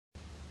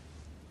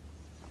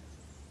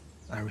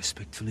I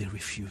respectfully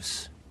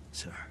refuse,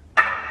 sir.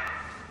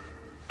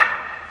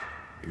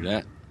 Hear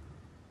that?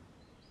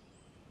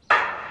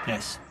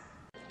 Yes.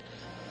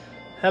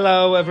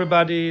 Hello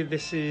everybody,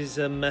 this is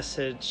a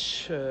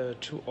message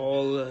to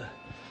all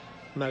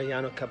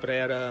Mariano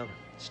Cabrera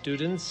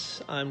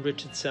students. I'm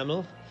Richard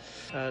Sammel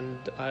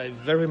and I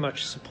very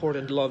much support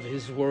and love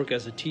his work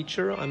as a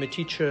teacher. I'm a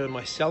teacher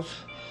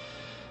myself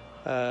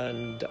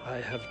and I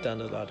have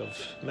done a lot of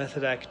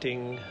method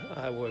acting.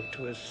 I worked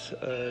with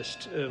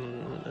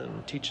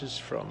teachers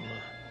from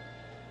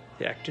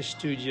the Actors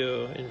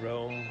Studio in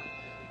Rome,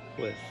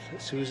 with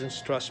Susan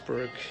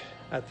Strasberg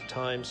at the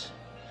times.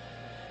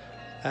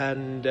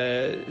 And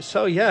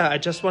so yeah, I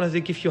just wanted to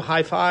give you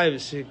high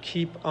fives.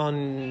 Keep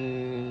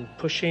on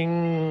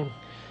pushing,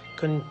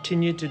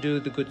 continue to do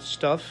the good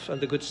stuff,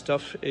 and the good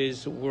stuff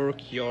is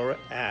work your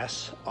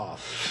ass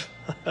off.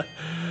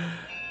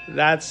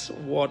 That's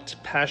what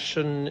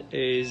passion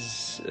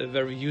is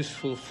very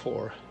useful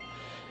for.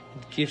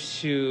 It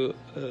gives you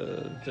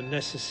the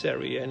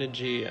necessary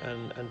energy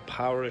and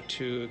power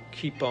to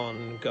keep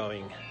on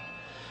going.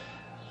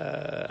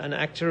 An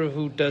actor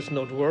who does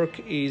not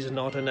work is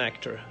not an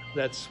actor.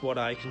 That's what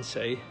I can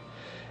say.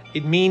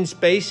 It means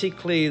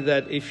basically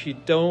that if you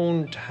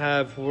don't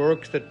have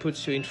work that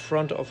puts you in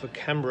front of a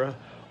camera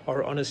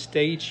or on a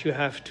stage, you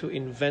have to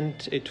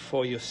invent it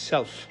for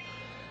yourself.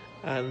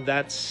 And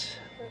that's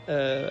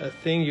a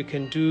thing you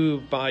can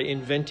do by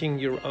inventing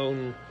your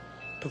own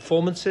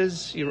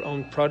performances, your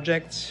own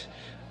projects,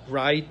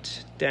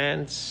 write,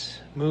 dance,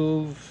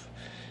 move,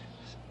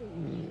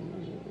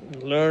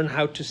 learn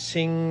how to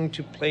sing,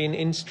 to play an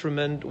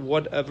instrument,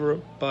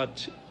 whatever,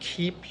 but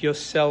keep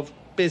yourself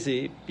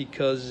busy,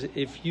 because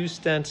if you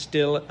stand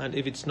still and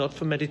if it's not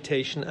for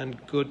meditation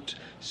and good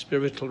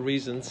spiritual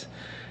reasons,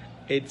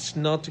 it's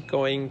not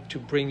going to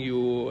bring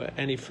you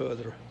any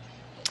further.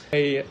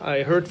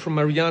 I heard from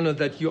Mariano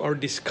that you are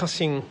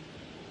discussing,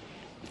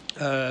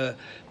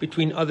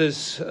 between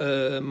others,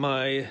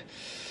 my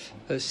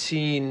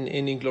scene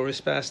in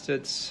Inglourious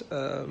Bastards,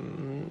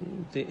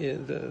 the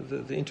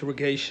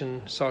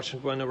interrogation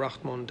Sergeant Werner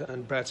Rachtmond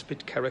and Brad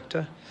Pitt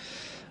character,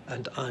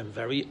 and I'm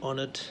very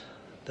honored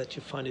that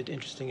you find it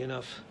interesting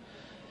enough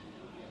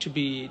to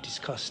be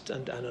discussed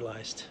and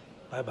analyzed.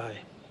 Bye bye.